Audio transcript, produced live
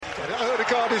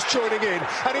Odegaard is joining in,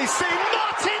 and he's seen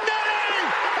Martinelli!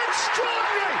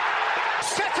 Extraordinary!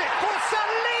 Set it for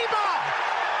Saliba!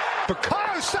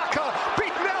 Bukayo Saka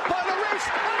beaten out by Lloris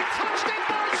and touched in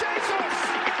by Jesus!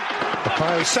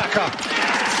 Bukayo Saka.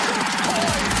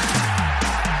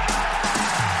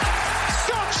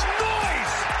 Such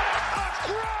noise! A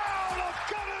growl of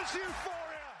Gunners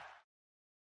euphoria!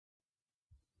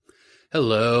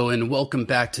 Hello and welcome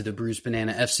back to the Bruised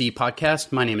Banana FC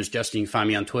podcast. My name is Justin. You can find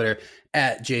me on Twitter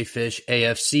at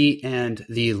JFishAFC, and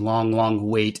the long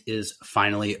wait is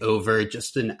finally over.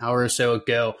 Just an hour or so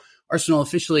ago, Arsenal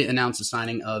officially announced the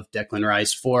signing of Declan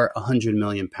Rice for £100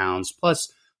 million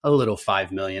plus a little $5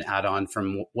 million add-on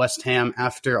from West Ham,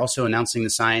 after also announcing the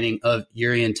signing of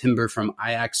Jurrien Timber from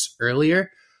Ajax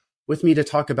earlier. With me to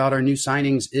talk about our new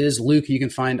signings is Luke, who you can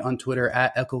find on Twitter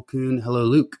at Ecclekun. Hello,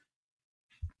 Luke.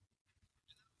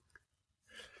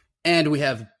 And we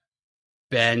have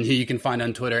Ben, who you can find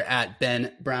on Twitter at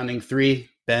Ben Browning3.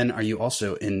 Ben, are you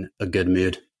also in a good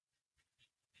mood?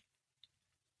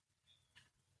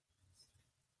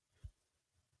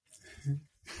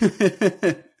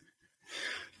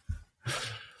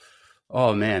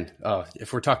 Oh, man.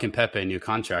 If we're talking Pepe new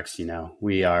contracts,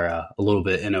 we are a little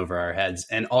bit in over our heads.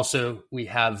 And also we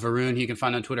have Varun, who you can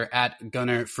find on Twitter at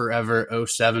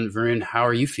GunnerForever07. Varun, how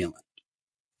are you feeling?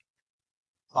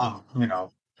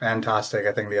 Fantastic.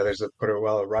 I think the others have put it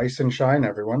well. Rise and shine,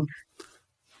 everyone.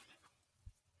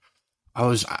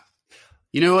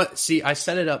 You know what? See, I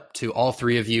set it up to all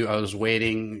three of you. I was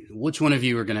waiting which one of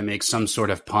you were going to make some sort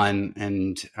of pun,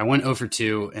 and I went 0 for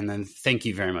 2. And then thank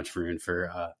you very much, Varun,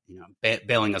 for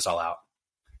bailing us all out.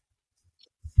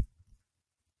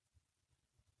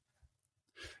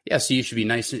 Yeah, so you should be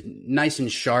nice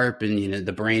and sharp, and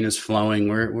the brain is flowing.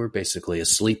 We're basically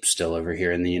asleep still over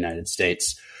here in the United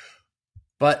States.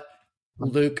 But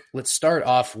Luke, let's start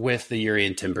off with the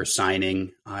Jurrien Timber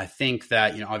signing. I think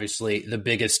that, obviously the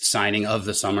biggest signing of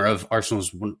the summer of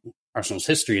Arsenal's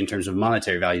history in terms of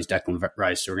monetary values, Declan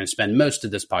Rice. So we're going to spend most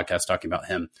of this podcast talking about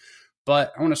him.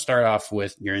 But I want to start off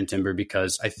with Jurrien Timber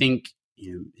because I think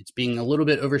it's being a little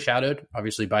bit overshadowed,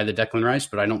 obviously, by the Declan Rice,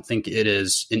 but I don't think it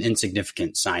is an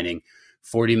insignificant signing.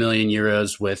 40 million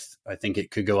euros with, I think it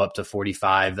could go up to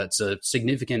 45. That's a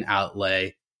significant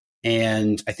outlay.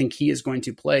 And I think he is going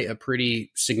to play a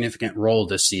pretty significant role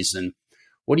this season.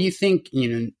 What do you think,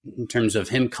 in terms of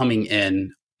him coming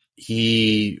in?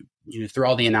 He, through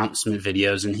all the announcement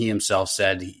videos, and he himself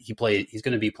said he's going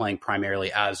to be playing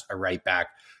primarily as a right back,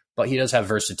 but he does have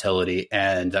versatility,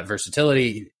 and that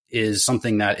versatility is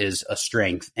something that is a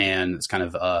strength. And it's kind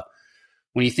of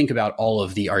when you think about all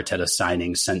of the Arteta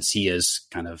signings since he has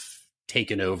kind of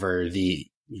taken over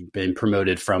been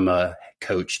promoted from a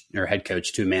coach or head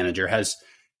coach to a manager,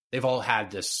 they've all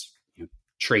had this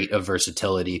trait of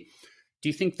versatility. Do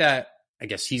you think that, I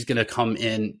guess, he's going to come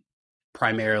in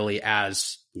primarily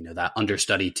as, that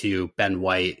understudy to Ben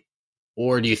White,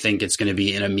 or do you think it's going to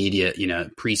be an immediate,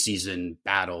 preseason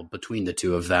battle between the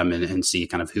two of them and see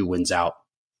kind of who wins out?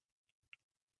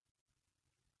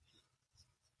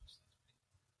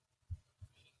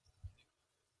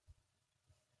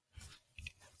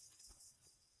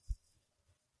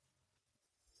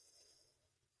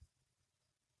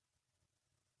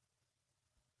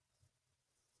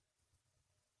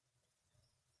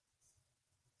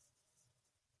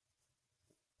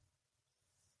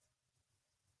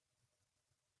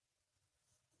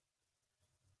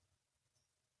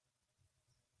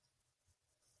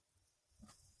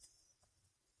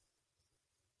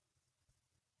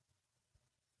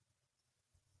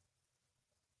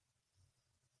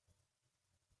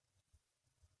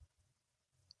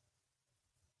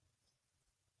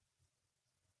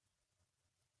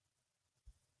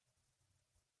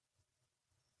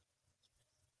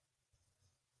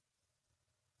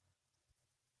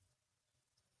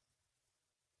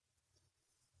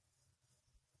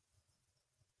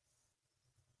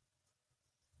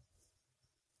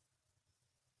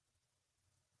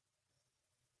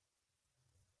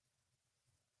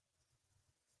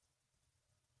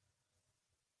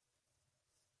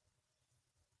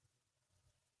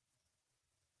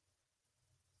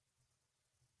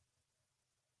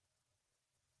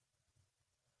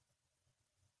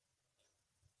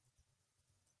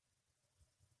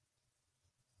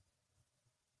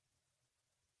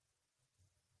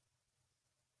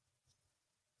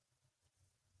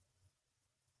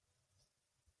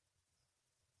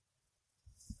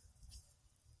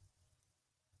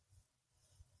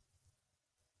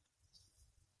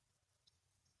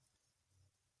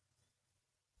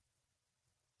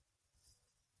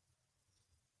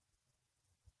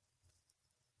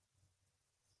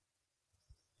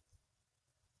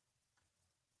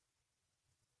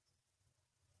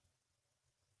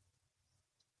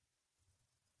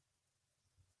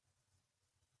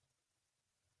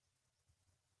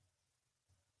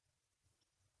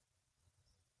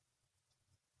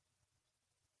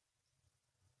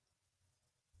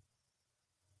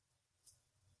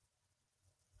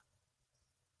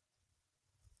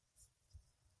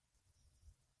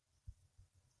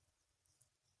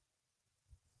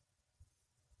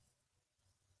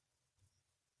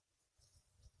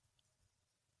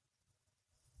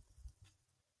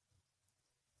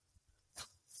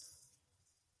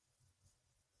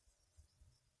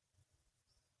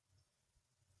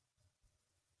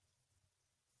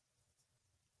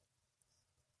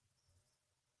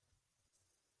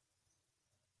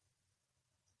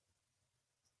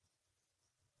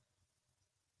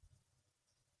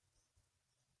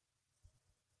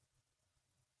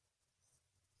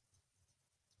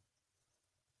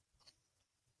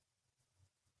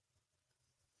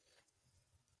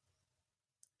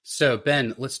 So,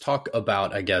 Ben, let's talk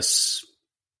about, I guess,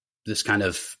 this kind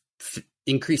of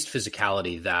increased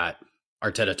physicality that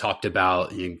Arteta talked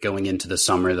about going into the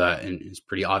summer. That is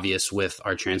pretty obvious with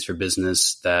our transfer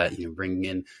business that, bringing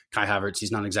in Kai Havertz,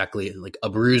 he's not exactly like a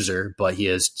bruiser, but he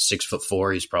is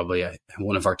 6'4". He's probably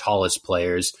one of our tallest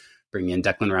players. Bringing in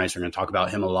Declan Rice, we're going to talk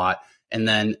about him a lot. And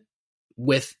then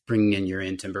with bringing in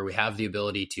Jurrien Timber, we have the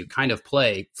ability to kind of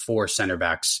play 4 center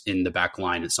backs in the back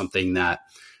line. It's something that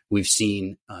we've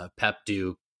seen Pep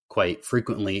do quite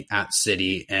frequently at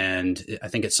City. And I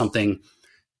think it's something,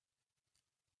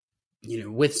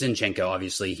 with Zinchenko,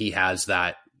 obviously he has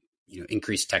that,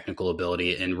 increased technical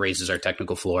ability and raises our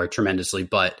technical floor tremendously.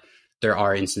 But there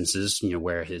are instances,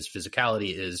 where his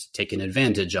physicality is taken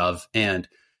advantage of, and,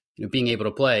 being able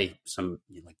to play some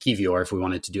like Kivior, if we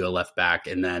wanted to do a left back,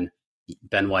 and then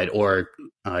Ben White or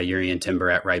Jurrien Timber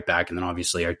at right back, and then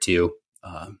obviously our 2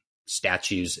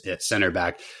 statues at center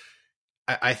back.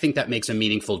 I think that makes a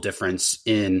meaningful difference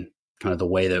in kind of the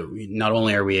way that not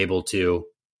only are we able to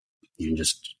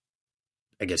just,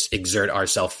 I guess, exert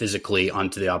ourselves physically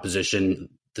onto the opposition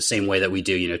the same way that we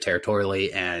do,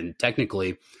 territorially and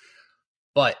technically,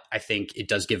 but I think it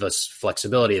does give us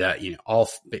flexibility that, all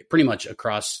pretty much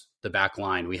across the back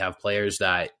line, we have players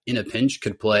that in a pinch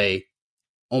could play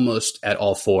almost at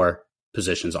all 4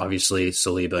 positions. Obviously,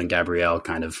 Saliba and Gabriel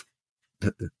kind of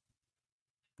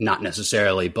not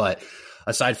necessarily, but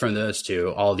aside from those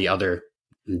 2, all the other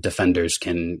defenders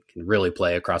can really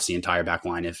play across the entire back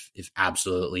line if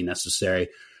absolutely necessary.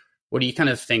 What do you kind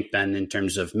of think, Ben, in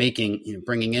terms of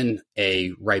bringing in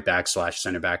a right back /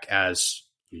 center back as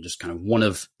just kind of one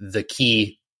of the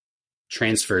key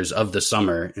transfers of the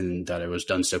summer, and that it was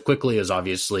done so quickly is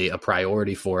obviously a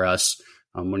priority for us.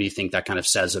 What do you think that kind of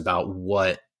says about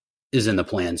what is in the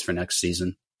plans for next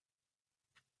season?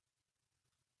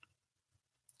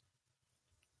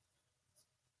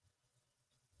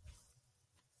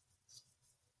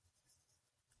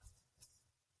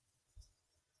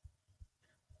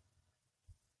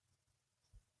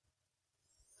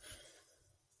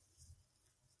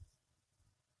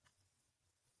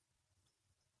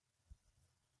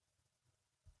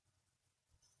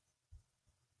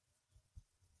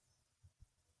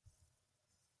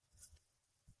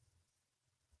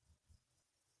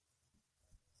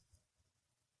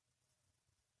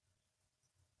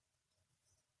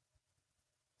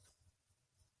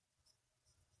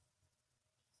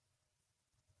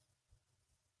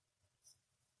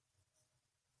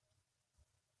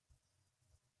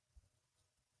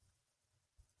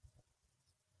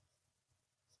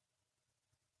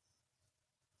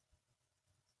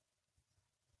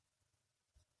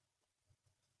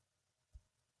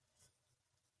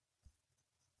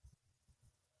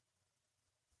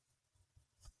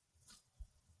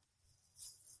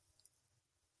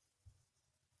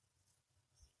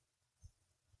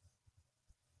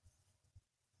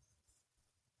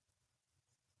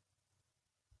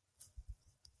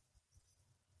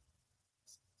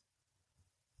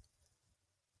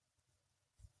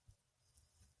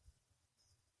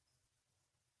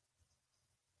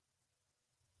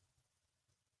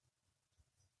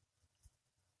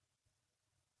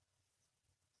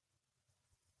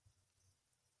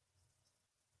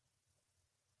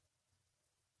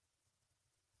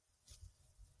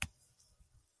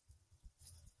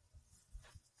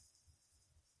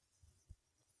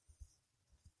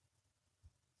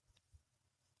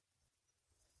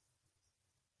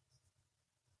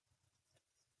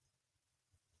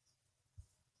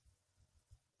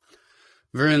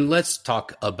 Vern, let's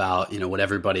talk about, what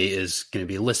everybody is going to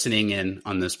be listening in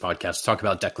on this podcast. Talk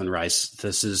about Declan Rice.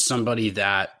 This is somebody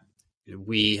that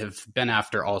we have been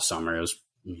after all summer. It was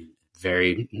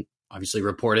very obviously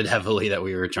reported heavily that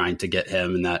we were trying to get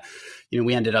him, and that,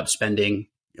 we ended up spending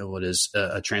what is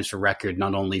a transfer record,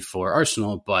 not only for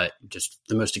Arsenal, but just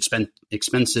the most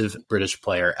expensive British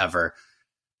player ever.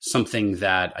 Something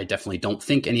that I definitely don't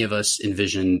think any of us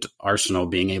envisioned Arsenal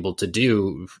being able to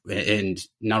do, and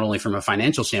not only from a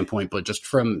financial standpoint, but just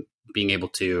from being able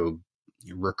to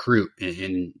recruit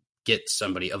and get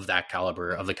somebody of that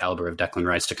caliber, of the caliber of Declan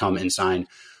Rice, to come and sign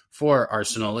for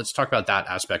Arsenal. Let's talk about that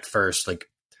aspect first, like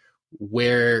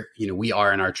where we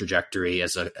are in our trajectory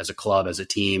as a club, as a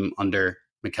team under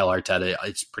Mikel Arteta.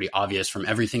 It's pretty obvious from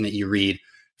everything that you read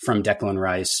from Declan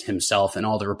Rice himself and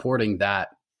all the reporting that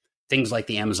things like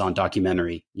the Amazon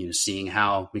documentary, seeing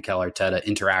how Mikel Arteta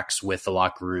interacts with the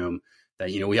locker room, that,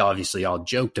 we obviously all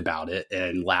joked about it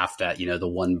and laughed at, the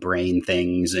one brain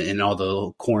things and all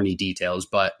the corny details.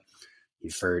 But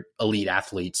for elite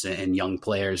athletes and young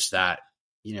players, that,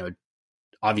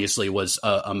 obviously was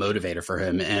a motivator for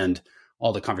him. And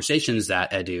all the conversations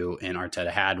that Edu and Arteta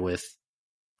had with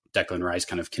Declan Rice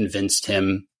kind of convinced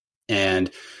him. And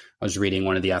I was reading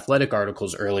one of the Athletic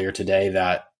articles earlier today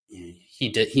that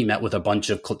he met with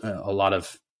a lot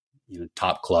of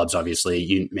top clubs,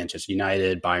 obviously Manchester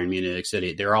United, Bayern Munich,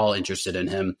 City. They're all interested in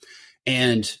him.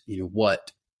 And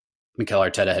what Mikel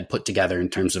Arteta had put together in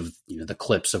terms of the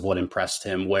clips of what impressed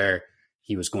him, where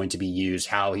he was going to be used,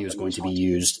 how he was going to be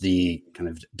used, the kind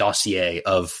of dossier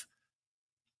of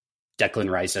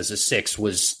Declan Rice as a six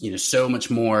was so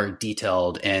much more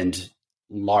detailed and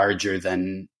larger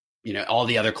than all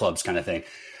the other clubs, kind of thing.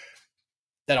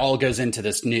 That all goes into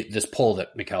this poll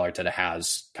that Mikel Arteta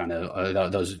has. Kind of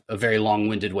that was a very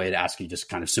long-winded way to ask you just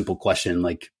kind of simple question,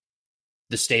 like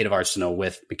the state of Arsenal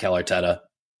with Mikel Arteta.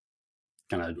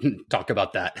 Kind of talk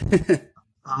about that.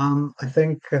 I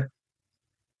think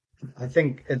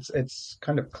it's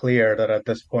kind of clear that at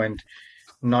this point,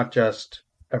 not just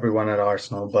everyone at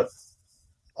Arsenal, but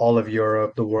all of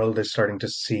Europe, the world is starting to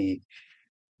see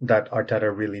that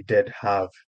Arteta really did have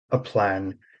a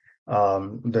plan,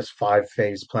 this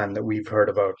 5-phase plan that we've heard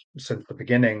about since the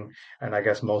beginning. And I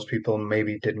guess most people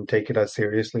maybe didn't take it as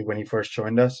seriously when he first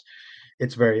joined us.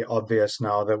 It's very obvious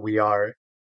now that we are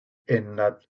in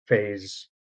that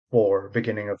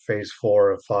beginning of phase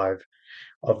 4 of 5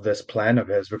 of this plan of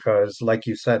his, because like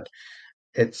you said,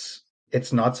 it's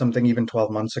not something even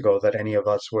 12 months ago that any of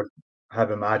us would have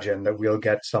imagined that we'll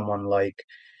get someone like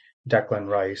Declan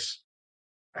Rice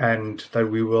and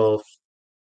that we will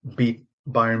beat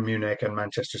Bayern Munich and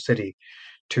Manchester City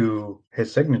to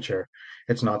his signature.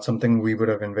 It's not something we would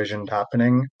have envisioned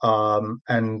happening.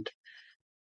 And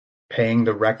paying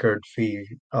the record fee,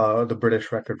 the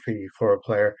British record fee for a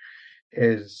player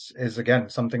is again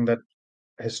something that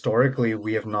historically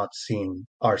we have not seen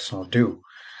Arsenal do.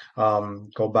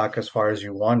 Go back as far as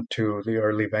you want to the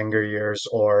early Wenger years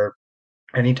or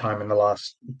any time in the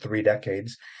last 3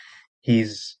 decades.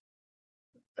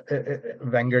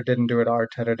 Wenger didn't do it,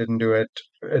 Arteta didn't do it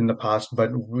in the past,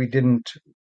 but we didn't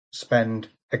spend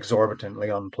exorbitantly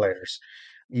on players.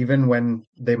 Even when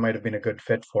they might have been a good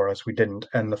fit for us, we didn't.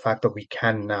 And the fact that we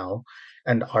can now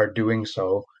and are doing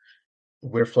so,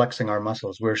 we're flexing our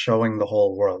muscles. We're showing the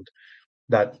whole world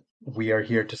that we are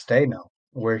here to stay now.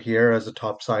 We're here as a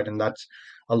top side, and that's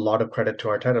a lot of credit to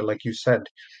Arteta. Like you said,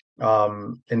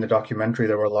 in the documentary,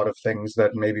 there were a lot of things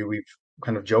that maybe we've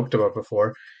kind of joked about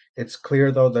before. It's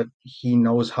clear, though, that he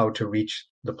knows how to reach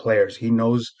the players. He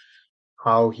knows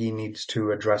how he needs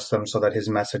to address them so that his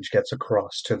message gets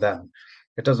across to them.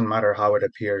 It doesn't matter how it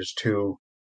appears to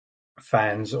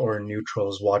fans or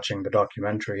neutrals watching the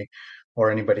documentary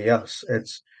or anybody else.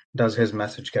 It's does his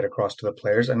message get across to the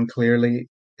players? And clearly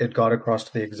it got across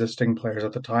to the existing players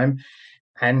at the time,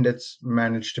 and it's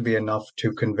managed to be enough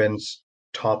to convince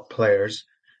top players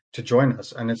to join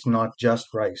us. And it's not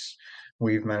just Rice.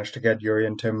 We've managed to get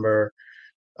Jurrien Timber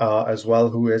as well,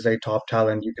 who is a top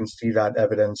talent. You can see that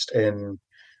evidenced in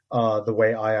the way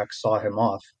Ajax saw him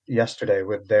off yesterday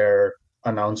with their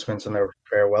announcements and their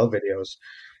farewell videos.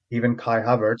 Even Kai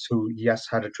Havertz, who, yes,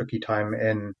 had a tricky time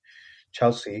in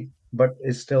Chelsea, but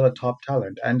is still a top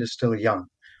talent and is still young.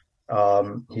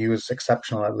 He was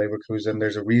exceptional at Leverkusen.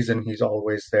 There's a reason he's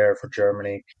always there for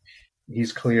Germany.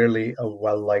 He's clearly a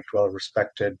well-liked,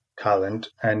 well-respected talent,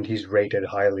 and he's rated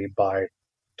highly by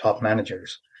top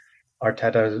managers.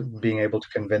 Arteta being able to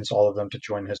convince all of them to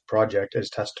join his project is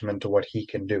testament to what he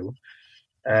can do.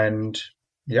 And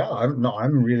yeah,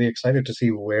 I'm really excited to see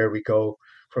where we go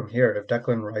from here. If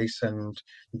Declan Rice and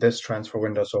this transfer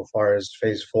window so far is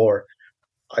phase 4,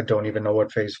 I don't even know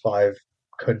what phase 5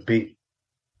 could be.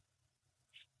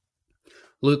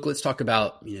 Luke, let's talk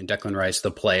about Declan Rice,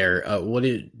 the player. What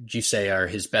did you say are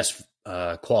his best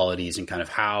qualities, and kind of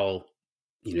how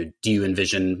do you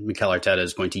envision Mikel Arteta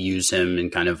is going to use him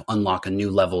and kind of unlock a new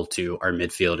level to our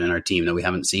midfield and our team that we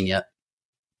haven't seen yet?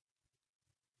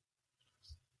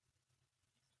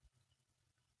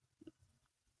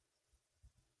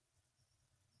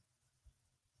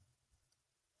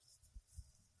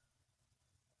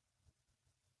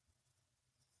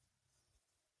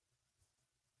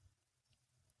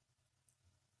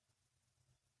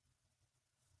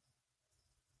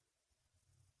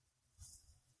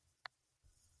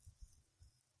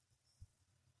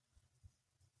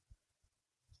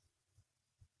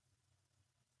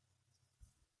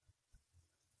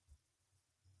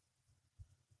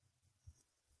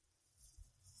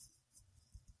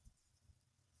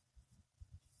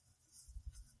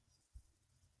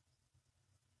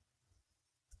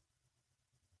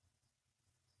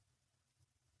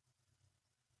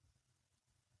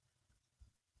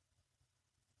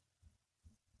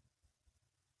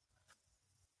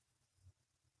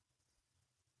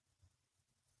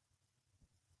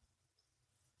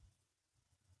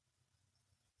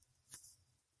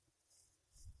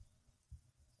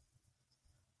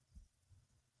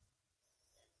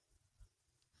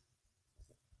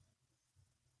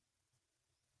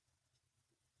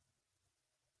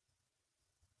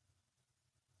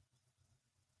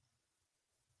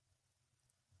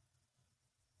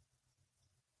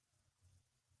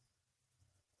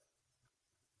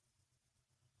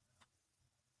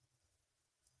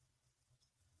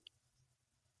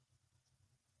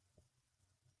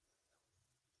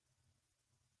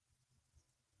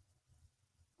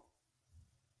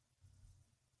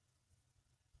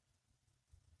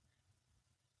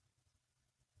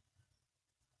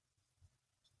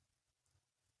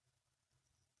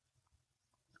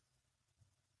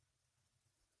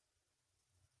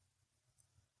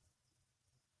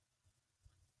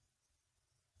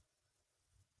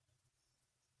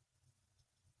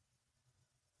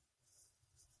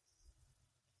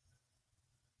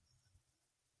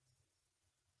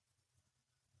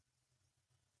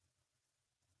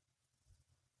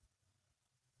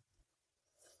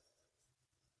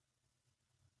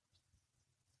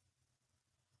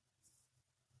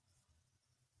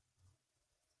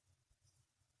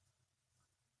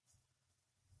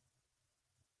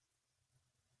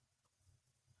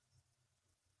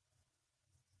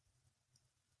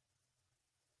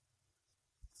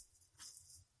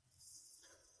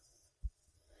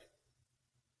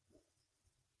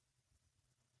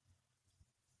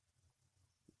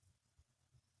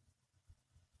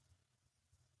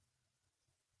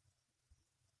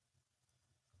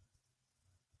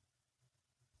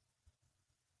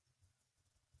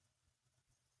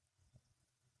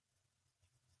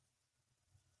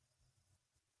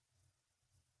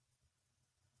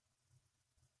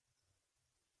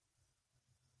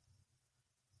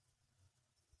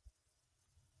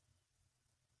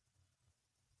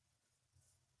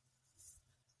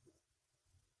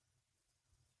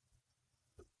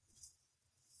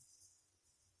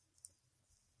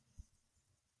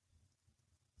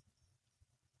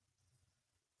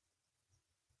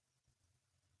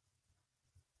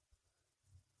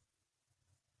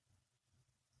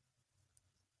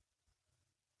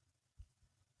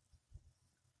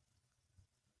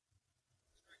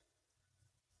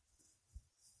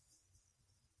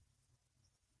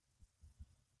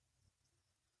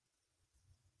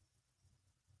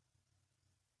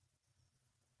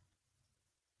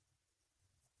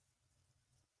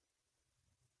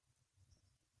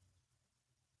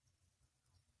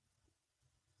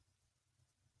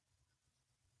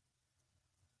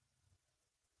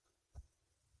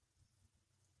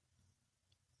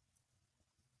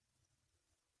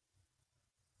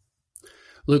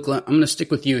 Luke, I'm going to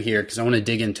stick with you here because I want to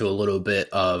dig into a little bit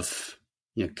of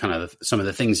kind of some of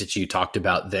the things that you talked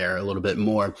about there a little bit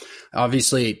more.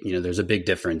 Obviously, there's a big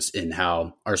difference in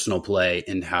how Arsenal play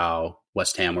and how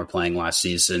West Ham were playing last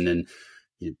season. And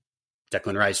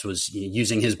Declan Rice was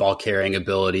using his ball carrying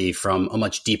ability from a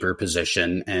much deeper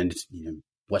position. And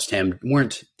West Ham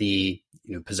weren't the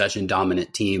possession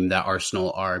dominant team that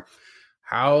Arsenal are.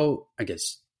 How, I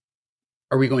guess,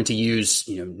 are we going to use,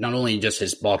 not only just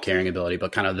his ball carrying ability,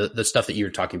 but kind of the stuff that you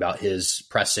were talking about, his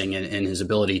pressing and his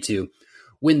ability to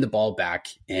win the ball back,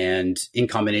 and in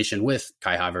combination with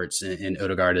Kai Havertz and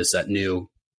Odegaard as that new,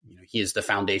 he is the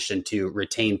foundation to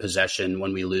retain possession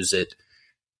when we lose it,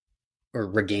 or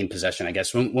regain possession, I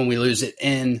guess, when we lose it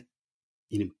in,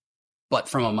 but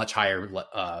from a much higher,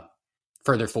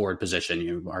 further forward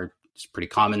position. It's pretty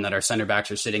common that our center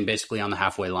backs are sitting basically on the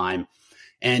halfway line.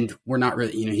 And we're not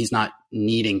really, he's not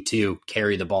needing to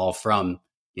carry the ball from,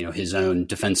 his own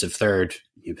defensive third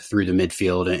through the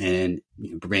midfield and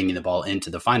bringing the ball into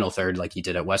the final third like he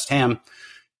did at West Ham,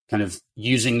 kind of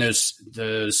using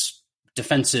those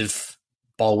defensive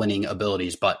ball winning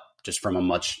abilities, but just from a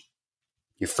much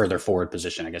further forward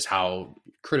position. I guess how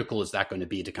critical is that going to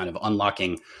be to kind of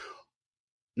unlocking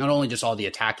not only just all the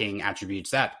attacking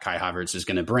attributes that Kai Havertz is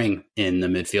going to bring in the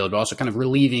midfield, but also kind of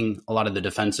relieving a lot of the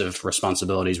defensive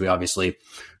responsibilities. We obviously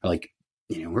are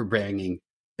we're bringing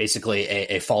basically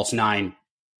a false 9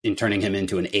 and turning him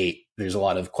into an 8. There's a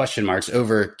lot of question marks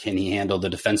over, can he handle the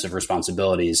defensive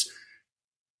responsibilities?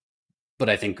 But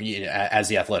I think, as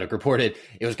The Athletic reported,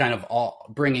 it was kind of all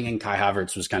bringing in Kai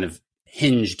Havertz was kind of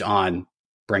hinged on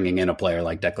bringing in a player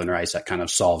like Declan Rice that kind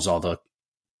of solves all the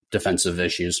defensive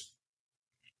issues.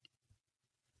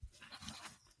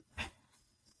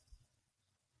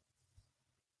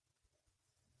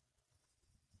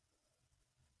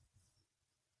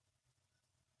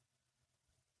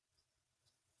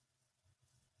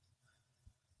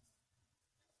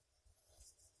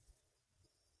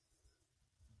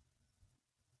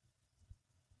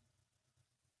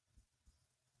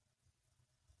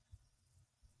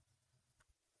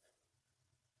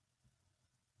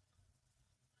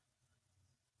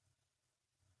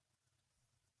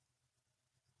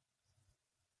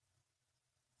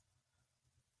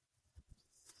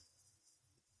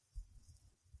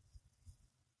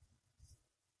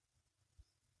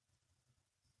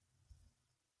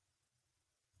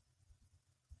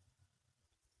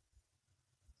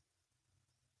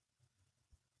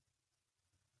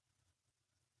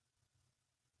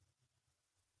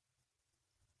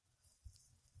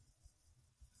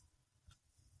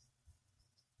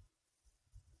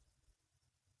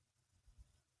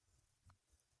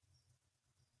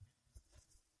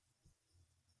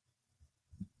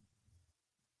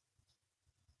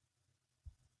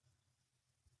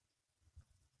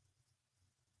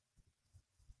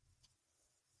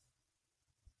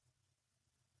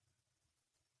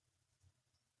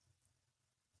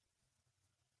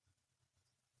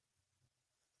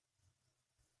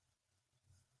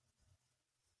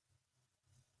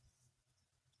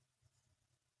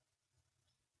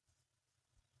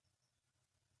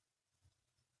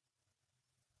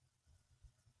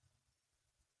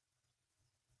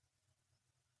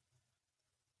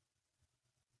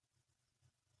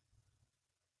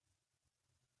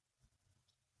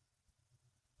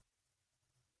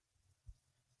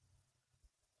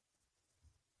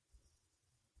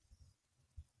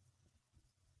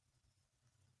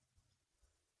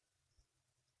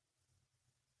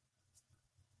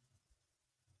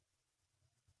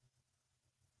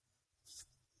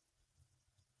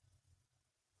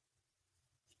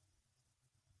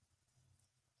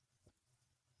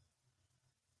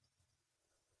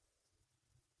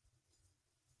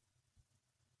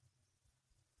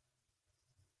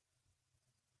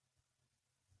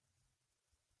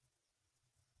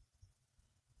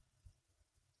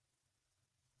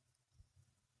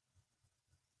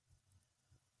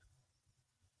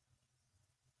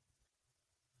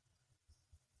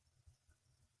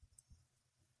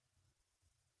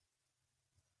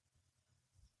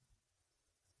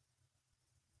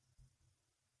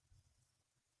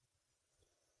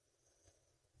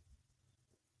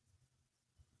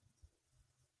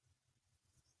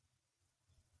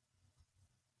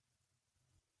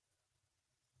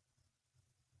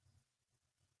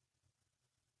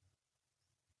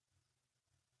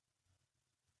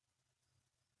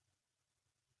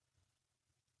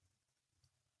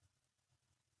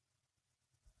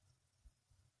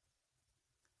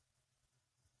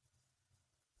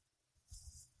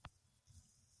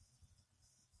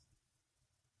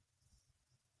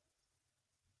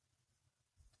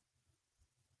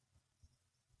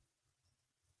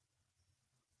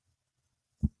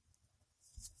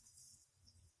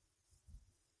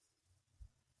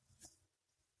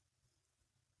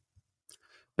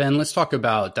 Ben, let's talk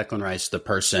about Declan Rice, the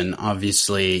person.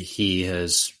 Obviously, he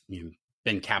has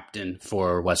been captain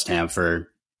for West Ham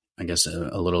for, I guess,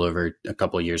 a little over a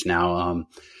couple of years now.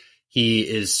 He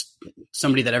is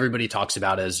somebody that everybody talks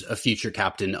about as a future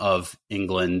captain of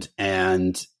England,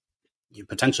 and you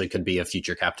potentially could be a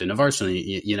future captain of Arsenal.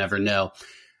 You never know.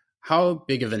 How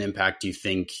big of an impact do you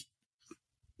think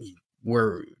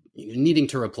we're needing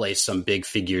to replace some big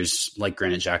figures like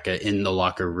Granit Xhaka in the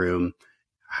locker room?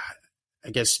 I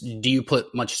guess, do you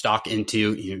put much stock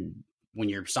into when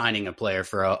you're signing a player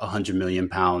for £100 million,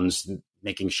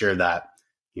 making sure that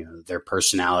their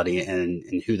personality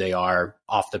and who they are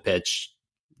off the pitch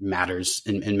matters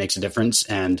and makes a difference?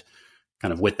 And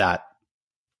kind of with that,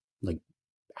 like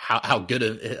how good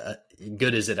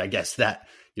is it, I guess, that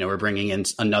we're bringing in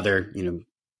another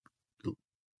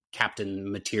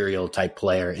captain material type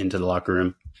player into the locker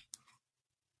room?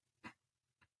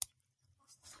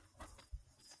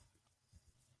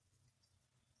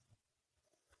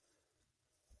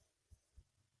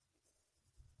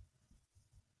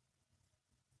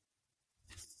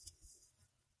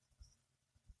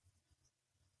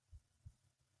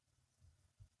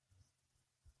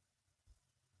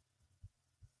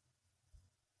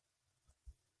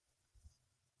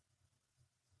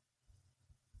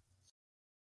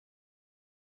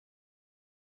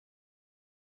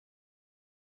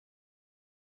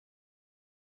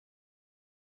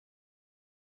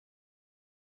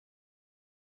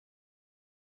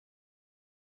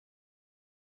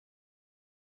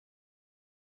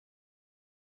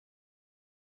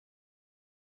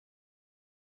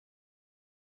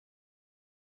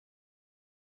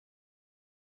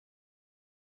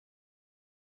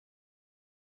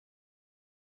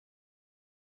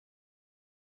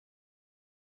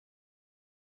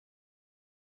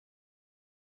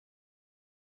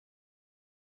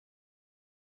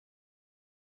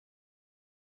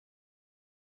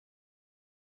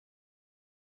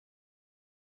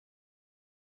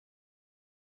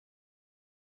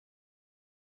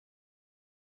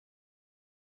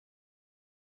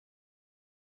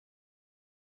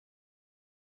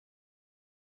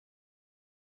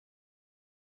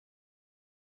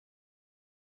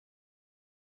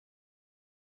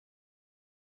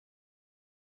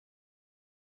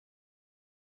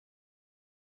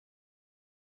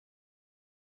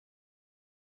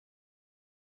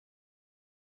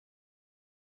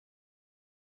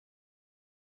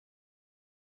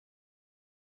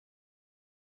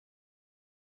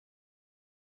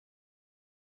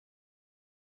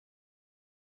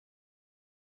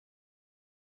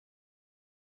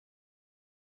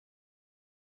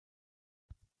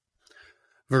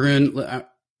 Varun,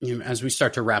 as we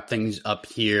start to wrap things up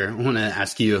here, I want to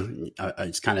ask you,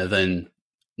 it's kind of an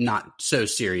not so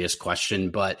serious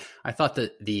question, but I thought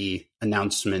that the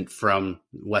announcement from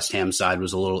West Ham side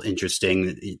was a little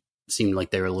interesting. It seemed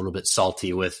like they were a little bit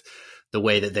salty with the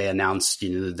way that they announced,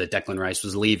 that Declan Rice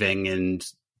was leaving, and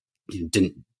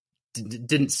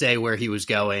didn't say where he was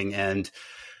going. And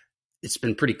it's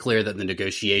been pretty clear that the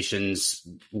negotiations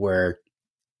were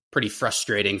pretty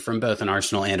frustrating from both an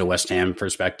Arsenal and a West Ham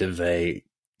perspective. They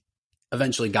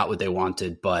eventually got what they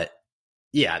wanted, but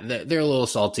yeah, they're a little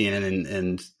salty.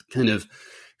 And kind of,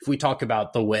 if we talk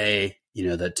about the way,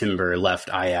 that Timber left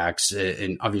Ajax,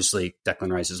 and obviously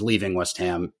Declan Rice is leaving West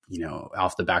Ham,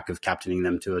 off the back of captaining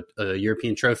them to a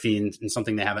European trophy and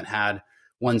something they haven't had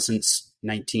one since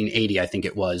 1980, I think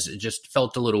it was. It just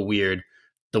felt a little weird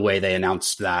the way they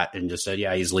announced that and just said,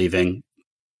 yeah, he's leaving.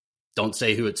 Don't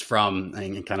say who it's from.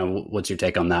 And kind of, what's your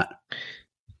take on that?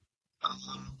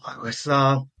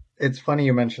 It's funny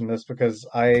you mentioned this because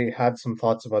I had some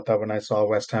thoughts about that when I saw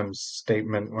West Ham's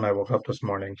statement when I woke up this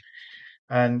morning.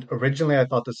 And originally I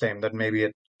thought the same, that maybe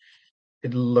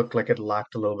it looked like it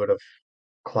lacked a little bit of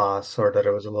class, or that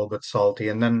it was a little bit salty.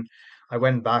 And then I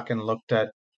went back and looked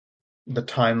at the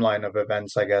timeline of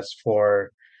events, I guess,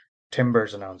 for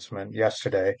Timber's announcement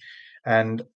yesterday.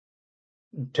 And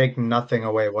take nothing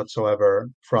away whatsoever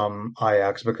from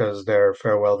Ajax, because their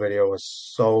farewell video was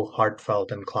so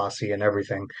heartfelt and classy and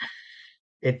everything.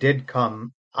 It did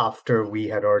come after we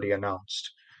had already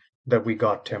announced that we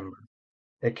got Timber.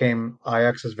 It came,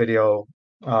 Ajax's video,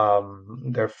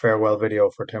 their farewell video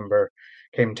for Timber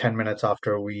came 10 minutes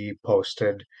after we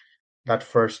posted that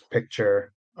first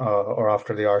picture, or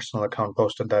after the Arsenal account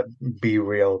posted that Be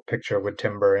Real picture with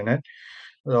Timber in it.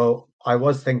 So I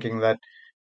was thinking that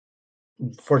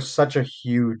for such a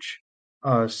huge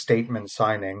statement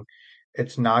signing,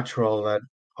 it's natural that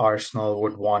Arsenal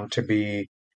would want to be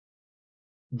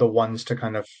the ones to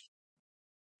kind of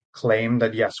claim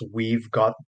that, yes, we've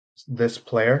got this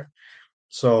player.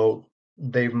 So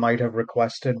they might have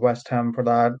requested West Ham for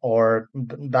that, or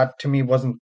that to me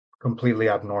wasn't completely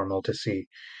abnormal to see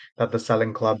that the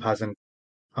selling club hasn't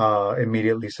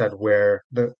immediately said where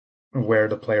the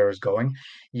player is going.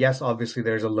 Yes, obviously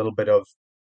there's a little bit of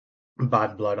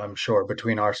bad blood, I'm sure,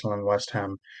 between Arsenal and West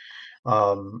Ham,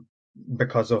 um,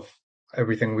 because of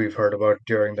everything we've heard about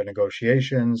during the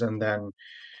negotiations, and then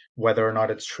whether or not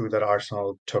it's true that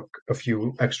Arsenal took a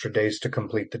few extra days to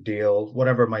complete the deal,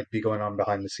 whatever might be going on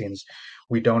behind the scenes.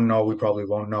 We don't know, we probably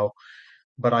won't know.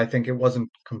 But I think it wasn't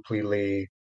really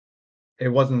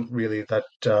that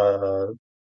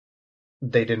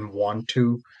they didn't want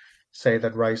to say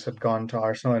that Rice had gone to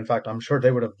Arsenal. In fact, I'm sure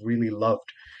they would have really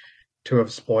loved to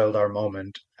have spoiled our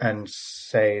moment and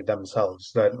say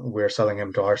themselves that we're selling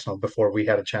him to Arsenal before we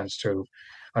had a chance to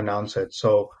announce it.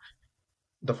 So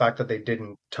the fact that they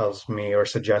didn't tells me or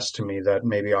suggest to me that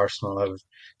maybe Arsenal have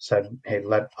said, hey,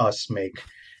 let us make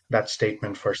that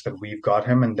statement first that we've got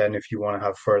him. And then if you want to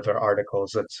have further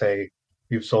articles that say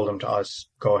you've sold him to us,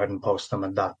 go ahead and post them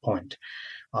at that point.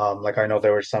 Like I know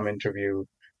there was some interview,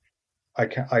 I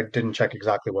didn't check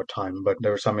exactly what time, but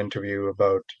there was some interview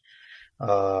about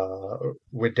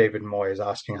with David Moyes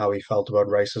asking how he felt about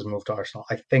Rice's move to Arsenal.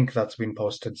 I think that's been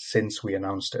posted since we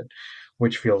announced it,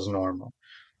 which feels normal.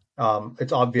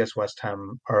 It's obvious West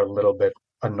Ham are a little bit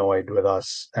annoyed with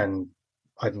us, and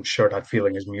I'm sure that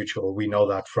feeling is mutual. We know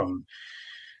that from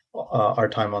our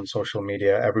time on social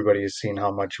media. Everybody has seen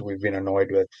how much we've been annoyed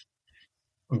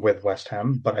with West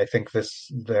Ham, but I think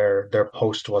their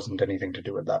post wasn't anything to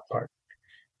do with that part.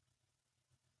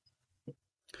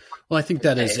 Well, I think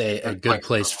that is a good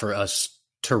place for us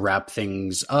to wrap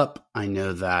things up. I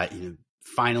know that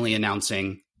finally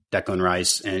announcing Declan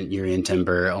Rice and Jurrien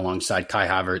Timber alongside Kai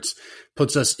Havertz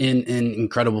puts us in an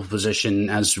incredible position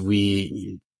as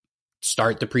we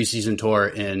start the preseason tour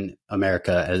in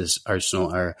America, as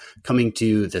Arsenal are coming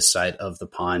to this side of the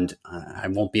pond. I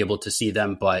won't be able to see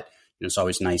them, but it's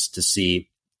always nice to see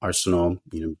Arsenal,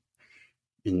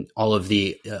 and all of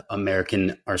the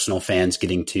American Arsenal fans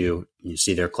getting to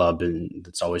see their club, and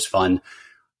it's always fun.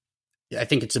 I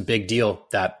think it's a big deal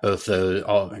that both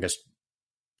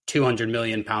 £200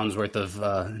 million worth of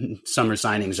summer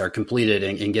signings are completed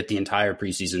and get the entire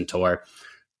preseason tour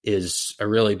is a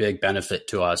really big benefit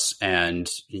to us. And,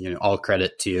 all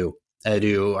credit to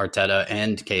Edu, Arteta,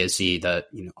 and KSE that,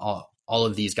 all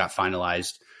of these got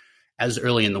finalized as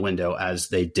early in the window as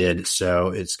they did. So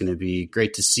it's going to be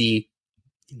great to see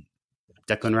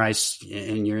Declan Rice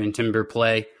and Jurrien Timber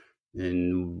play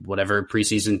in whatever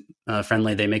preseason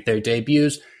friendly they make their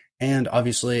debuts. And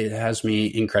obviously it has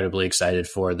me incredibly excited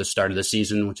for the start of the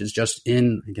season, which is just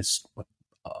in,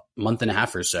 a month and a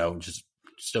half or so, which is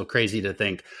still crazy to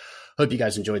think. Hope you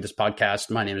guys enjoyed this podcast.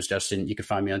 My name is Justin. You can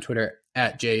find me on Twitter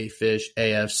at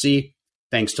JFishAFC.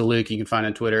 Thanks to Luke. You can find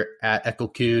on Twitter at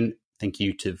Ecclekun. Thank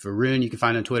you to Varun. You can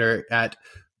find on Twitter at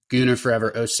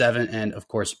GoonerForever07. And of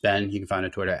course, Ben, you can find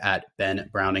on Twitter at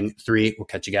BenBrowning3. We'll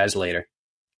catch you guys later.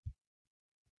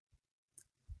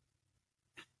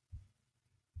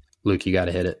 Luke, you got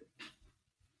to hit it.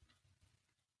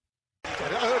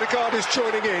 Odegaard is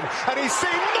joining in, and he's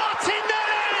seen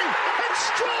Martinelli!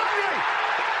 Extraordinary!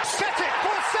 Set it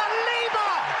for Saliba!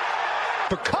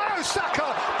 Bukayo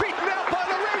Saka beaten out by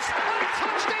Lloris, and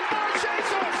touched in by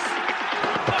Jesus!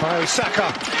 Bukayo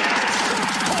Saka!